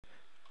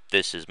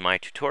This is my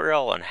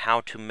tutorial on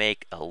how to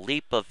make a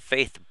leap of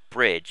faith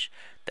bridge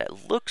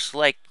that looks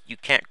like you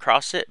can't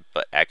cross it,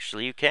 but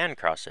actually you can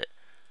cross it.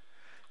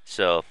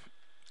 So,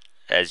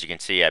 as you can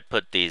see, I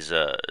put these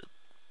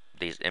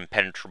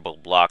impenetrable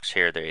blocks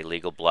here. They're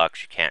illegal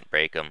blocks. You can't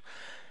break them.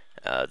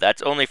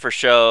 That's only for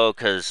show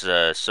because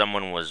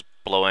someone was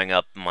blowing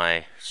up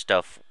my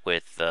stuff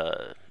with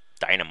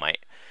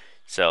dynamite.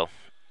 So,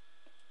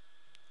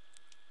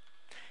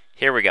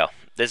 here we go.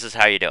 This is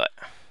how you do it.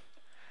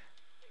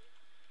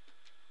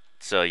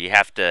 So you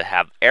have to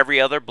have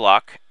every other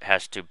block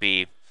has to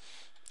be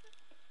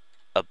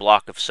a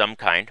block of some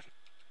kind.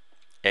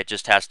 It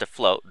just has to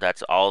float.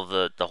 That's all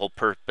the whole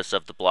purpose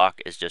of the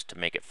block is just to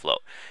make it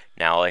float.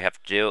 Now all I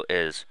have to do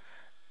is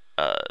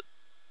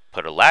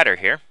put a ladder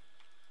here,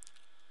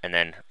 and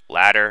then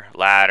ladder,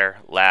 no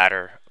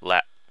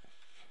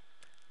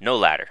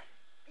ladder.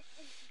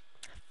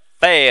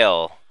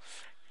 Fail.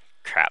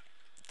 Crap.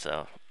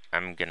 So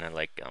I'm gonna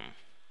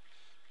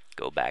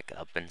go back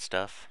up and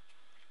stuff,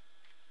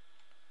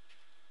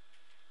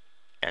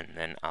 and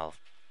then I'll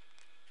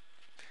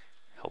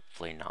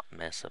hopefully not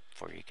mess up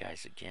for you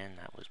guys again.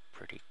 That was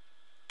pretty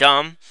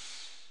dumb.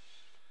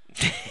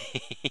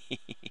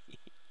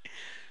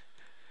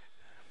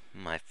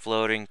 My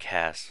floating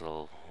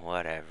castle,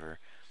 whatever.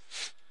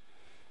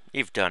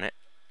 You've done it.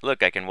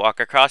 Look, I can walk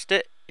across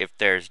it. If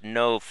there's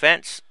no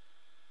fence,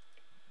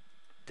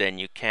 then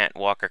you can't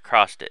walk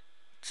across it.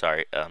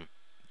 Sorry,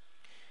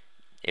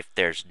 if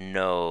there's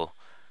no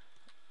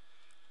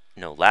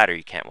ladder,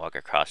 you can't walk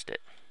across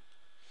it.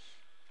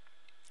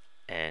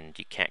 And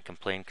you can't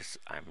complain because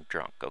I'm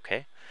drunk,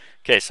 okay?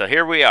 Okay, so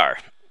here we are.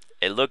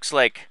 It looks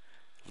like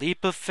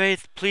leap of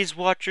faith, please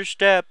watch your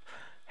step.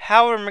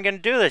 How am I going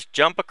to do this?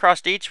 Jump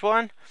across each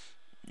one?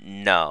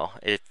 No.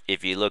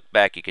 If you look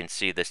back, you can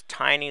see this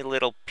tiny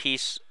little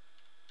piece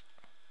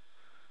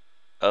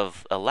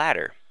of a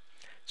ladder.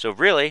 So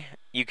really,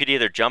 you could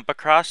either jump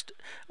across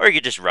or you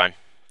could just run.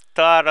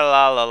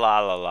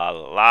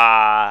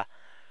 Ta-da-la-la-la-la-la-la.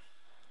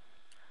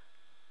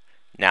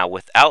 Now,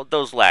 without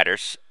those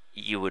ladders,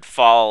 you would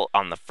fall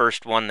on the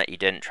first one that you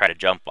didn't try to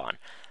jump on.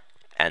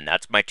 And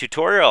that's my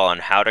tutorial on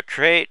how to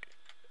create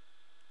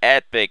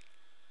epic,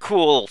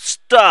 cool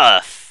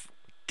stuff,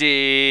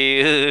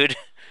 dude.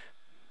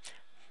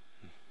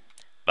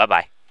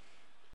 Bye-bye.